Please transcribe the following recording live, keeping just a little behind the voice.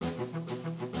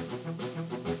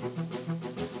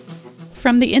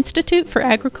From the Institute for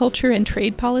Agriculture and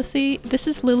Trade Policy, this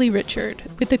is Lily Richard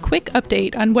with a quick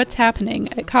update on what's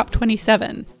happening at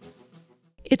COP27.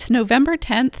 It's November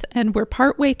 10th, and we're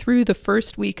partway through the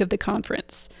first week of the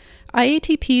conference.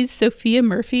 IATP's Sophia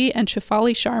Murphy and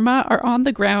Shefali Sharma are on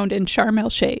the ground in Sharm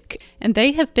El-Sheikh, and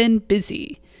they have been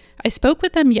busy. I spoke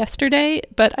with them yesterday,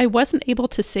 but I wasn't able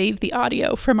to save the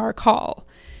audio from our call.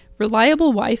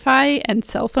 Reliable Wi-Fi and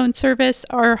cell phone service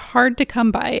are hard to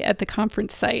come by at the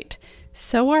conference site.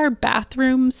 So are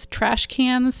bathrooms, trash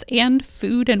cans, and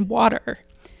food and water.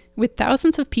 With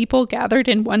thousands of people gathered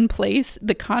in one place,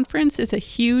 the conference is a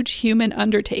huge human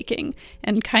undertaking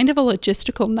and kind of a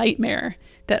logistical nightmare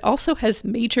that also has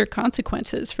major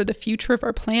consequences for the future of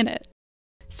our planet.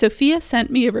 Sophia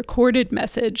sent me a recorded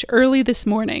message early this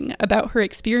morning about her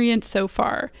experience so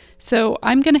far, so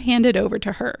I'm going to hand it over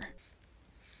to her.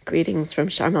 Greetings from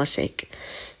Sharm El-Sheikh.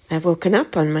 I've woken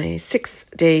up on my 6th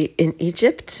day in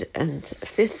Egypt and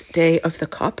 5th day of the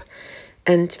COP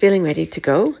and feeling ready to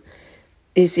go.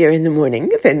 Easier in the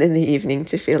morning than in the evening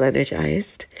to feel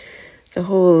energized. The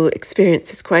whole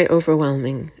experience is quite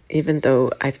overwhelming, even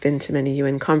though I've been to many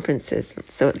UN conferences,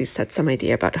 so at least had some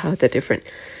idea about how the different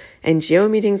NGO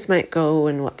meetings might go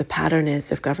and what the pattern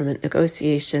is of government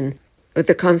negotiation with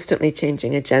the constantly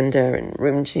changing agenda and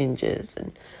room changes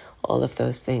and all of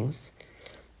those things.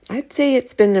 I'd say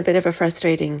it's been a bit of a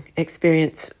frustrating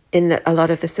experience in that a lot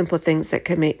of the simple things that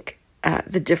can make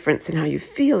the difference in how you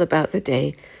feel about the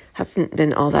day haven't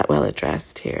been all that well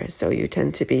addressed here. So you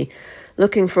tend to be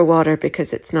looking for water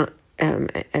because it's not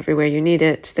everywhere you need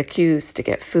it. The queues to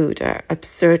get food are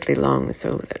absurdly long,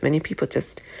 so that many people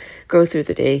just go through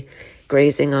the day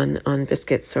grazing on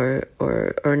biscuits or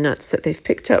nuts that they've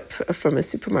picked up from a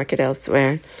supermarket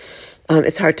elsewhere.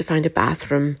 It's hard to find a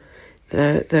bathroom.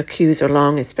 The queues are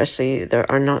long, especially there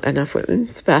are not enough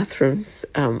women's bathrooms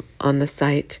on the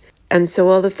site. And so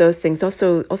all of those things,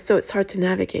 also it's hard to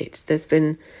navigate.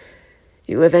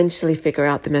 You eventually figure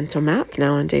out the mental map.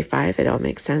 Now on day 5, it all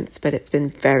makes sense, but it's been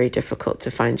very difficult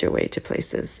to find your way to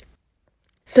places.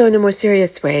 So in a more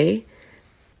serious way,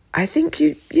 I think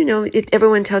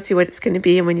everyone tells you what it's going to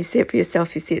be, and when you see it for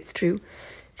yourself, you see it's true.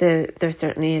 There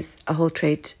certainly is a whole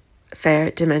trade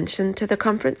fair dimension to the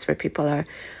conference where people are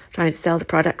trying to sell the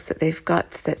products that they've got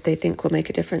that they think will make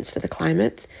a difference to the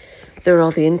climate. There are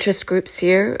all the interest groups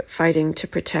here fighting to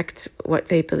protect what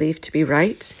they believe to be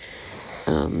right,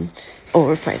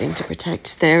 or fighting to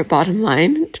protect their bottom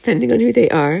line, depending on who they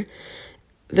are.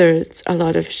 There's a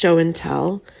lot of show and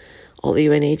tell. All the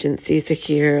UN agencies are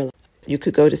here. You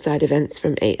could go to side events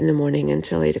from 8 in the morning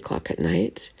until 8 o'clock at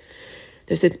night.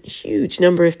 There's a huge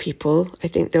number of people. I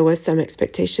think there was some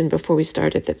expectation before we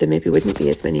started that there maybe wouldn't be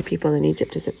as many people in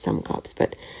Egypt as at some COPs,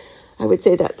 but I would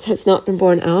say that has not been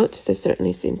borne out. There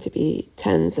certainly seem to be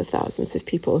tens of thousands of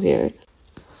people here.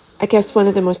 I guess one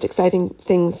of the most exciting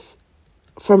things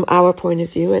from our point of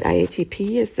view at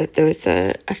IATP is that there was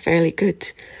a fairly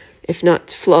good, if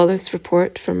not flawless,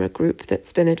 report from a group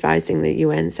that's been advising the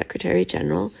UN Secretary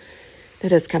General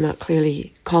that has come out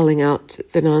clearly calling out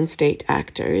the non-state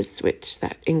actors, which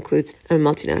that includes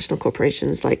multinational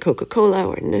corporations like Coca-Cola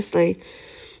or Nestle.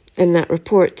 And that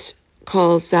report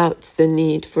calls out the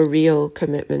need for real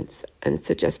commitments and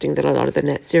suggesting that a lot of the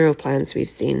net zero plans we've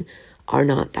seen are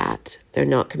not that. They're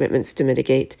not commitments to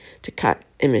mitigate, to cut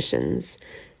emissions,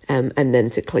 and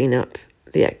then to clean up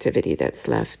the activity that's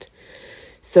left.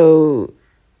 So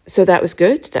that was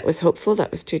good. That was hopeful.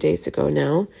 That was 2 days ago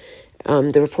now.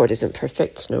 The report isn't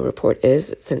perfect. No report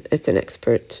is. It's an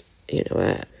expert,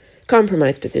 a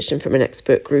compromised position from an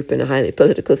expert group in a highly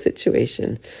political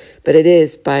situation. But it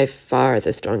is by far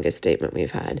the strongest statement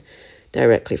we've had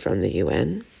directly from the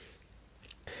UN.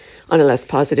 On a less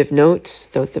positive note,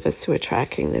 those of us who are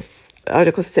tracking this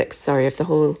Article 6, of the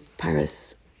whole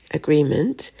Paris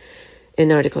Agreement,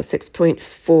 in Article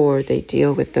 6.4, they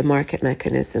deal with the market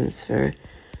mechanisms for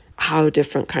how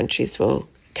different countries will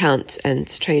count and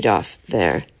trade off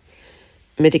their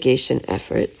mitigation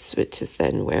efforts, which is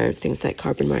then where things like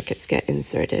carbon markets get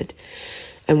inserted,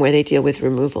 and where they deal with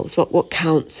removals. What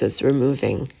counts as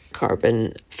removing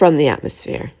carbon from the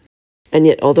atmosphere? And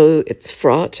yet, although it's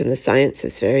fraught and the science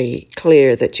is very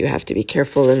clear that you have to be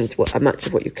careful and much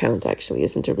of what you count actually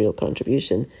isn't a real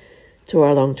contribution to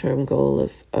our long-term goal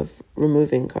of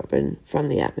removing carbon from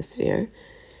the atmosphere,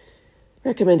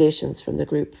 recommendations from the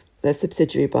group, the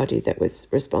subsidiary body that was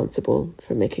responsible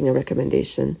for making a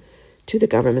recommendation to the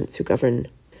governments who govern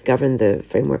the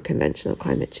Framework Convention on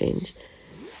Climate Change,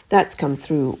 that's come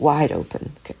through wide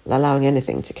open, allowing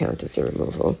anything to count as a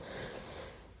removal.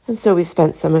 And so we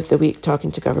spent some of the week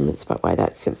talking to governments about why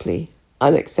that's simply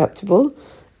unacceptable.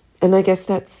 And I guess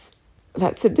that's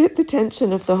that's a bit the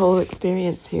tension of the whole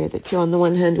experience here, that you on the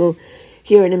one hand will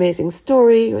hear an amazing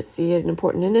story or see an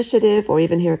important initiative or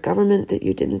even hear a government that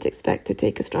you didn't expect to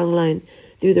take a strong line,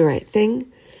 do the right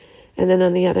thing. And then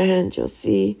on the other hand, you'll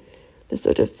see the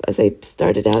sort of, as I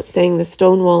started out saying, the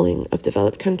stonewalling of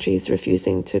developed countries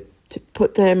refusing to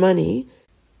put their money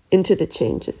into the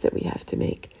changes that we have to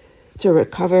make to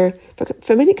recover.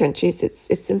 For many countries,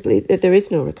 it's simply that there is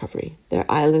no recovery. Their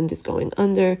island is going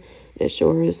under, their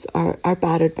shores are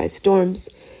battered by storms,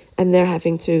 and they're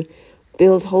having to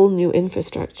build whole new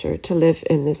infrastructure to live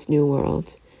in this new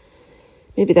world.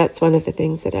 Maybe that's one of the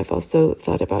things that I've also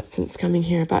thought about since coming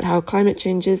here, about how climate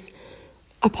change is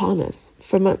upon us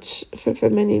for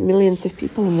many millions of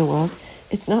people in the world.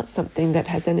 It's not something that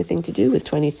has anything to do with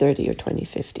 2030 or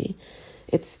 2050.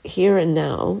 It's here and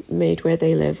now, made where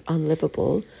they live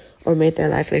unlivable or made their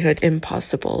livelihood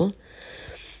impossible.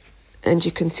 And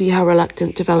you can see how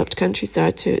reluctant developed countries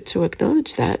are to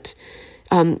acknowledge that.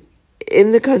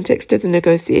 In the context of the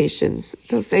negotiations,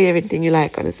 they'll say everything you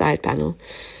like on a side panel,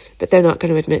 but they're not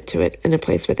going to admit to it in a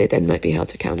place where they then might be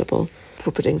held accountable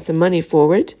for putting some money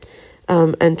forward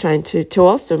and trying to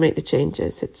also make the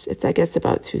changes. It's I guess,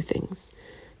 about two things.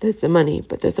 There's the money,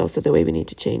 but there's also the way we need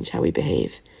to change how we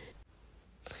behave.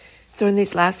 So in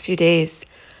these last few days,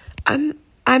 I'm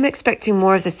expecting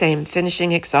more of the same,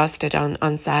 finishing exhausted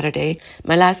on Saturday.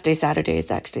 My last day, Saturday, is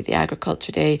actually the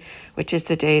Agriculture Day, which is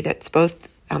the day that's both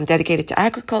dedicated to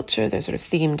agriculture. There's sort of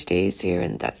themed days here,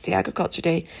 and that's the Agriculture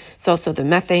Day. It's also the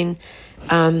Methane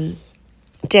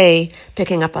Day,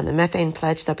 picking up on the Methane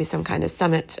Pledge. There'll be some kind of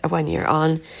summit 1 year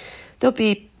on. There'll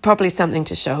be probably something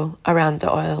to show around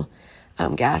the oil,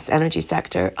 gas, energy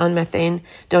sector on methane.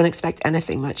 Don't expect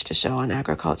anything much to show on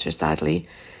agriculture, sadly.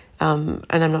 And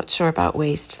I'm not sure about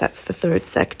waste. That's the third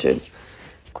sector.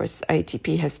 Of course,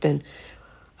 IETP has been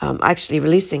actually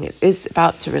is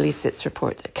about to release its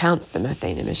report that counts the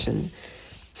methane emission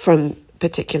from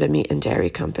particular meat and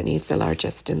dairy companies, the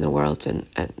largest in the world, and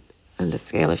the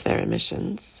scale of their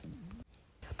emissions.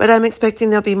 But I'm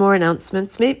expecting there'll be more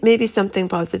announcements, maybe something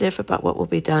positive about what will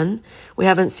be done. We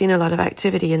haven't seen a lot of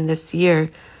activity in this year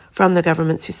from the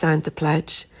governments who signed the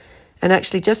pledge. And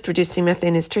actually just reducing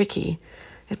methane is tricky.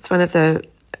 It's one of the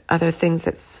other things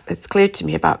that's clear to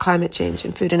me about climate change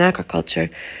in food and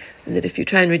agriculture, that if you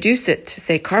try and reduce it to,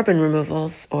 say, carbon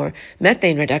removals or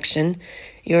methane reduction,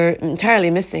 you're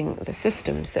entirely missing the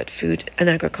systems that food and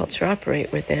agriculture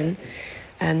operate within.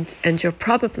 And you're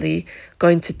probably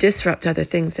going to disrupt other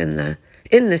things in the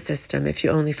system if you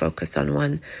only focus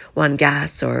on one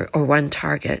gas or one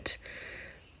target.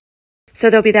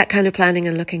 So there'll be that kind of planning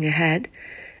and looking ahead.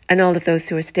 And all of those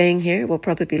who are staying here will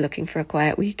probably be looking for a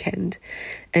quiet weekend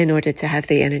in order to have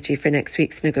the energy for next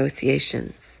week's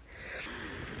negotiations.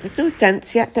 There's no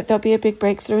sense yet that there'll be a big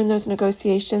breakthrough in those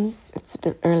negotiations. It's a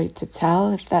bit early to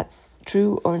tell if that's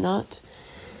true or not.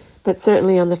 But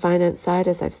certainly on the finance side,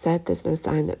 as I've said, there's no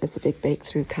sign that there's a big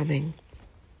breakthrough coming.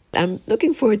 I'm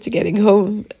looking forward to getting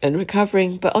home and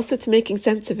recovering, but also to making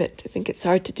sense of it. I think it's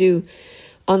hard to do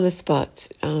on the spot.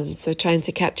 So trying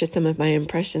to capture some of my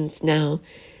impressions now,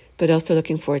 but also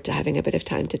looking forward to having a bit of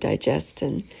time to digest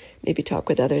and maybe talk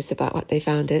with others about what they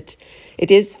found it.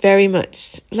 It is very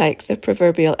much like the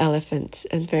proverbial elephant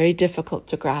and very difficult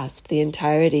to grasp the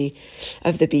entirety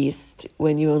of the beast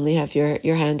when you only have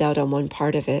your hand out on one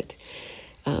part of it.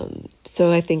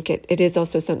 So I think it is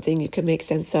also something you can make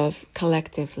sense of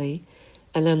collectively.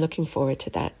 And I'm looking forward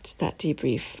to that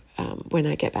debrief when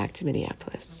I get back to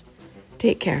Minneapolis.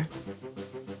 Take care.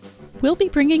 We'll be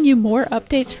bringing you more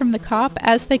updates from the COP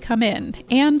as they come in,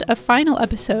 and a final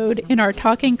episode in our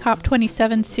Talking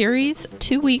COP27 series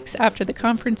 2 weeks after the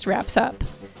conference wraps up.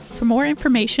 For more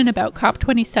information about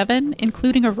COP27,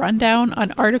 including a rundown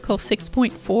on Article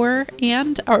 6.4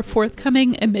 and our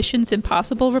forthcoming Emissions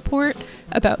Impossible report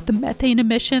about the methane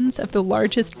emissions of the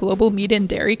largest global meat and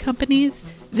dairy companies,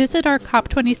 visit our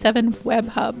COP27 web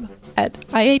hub at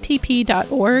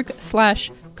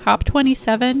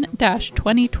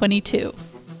iatp.org/COP27-2022.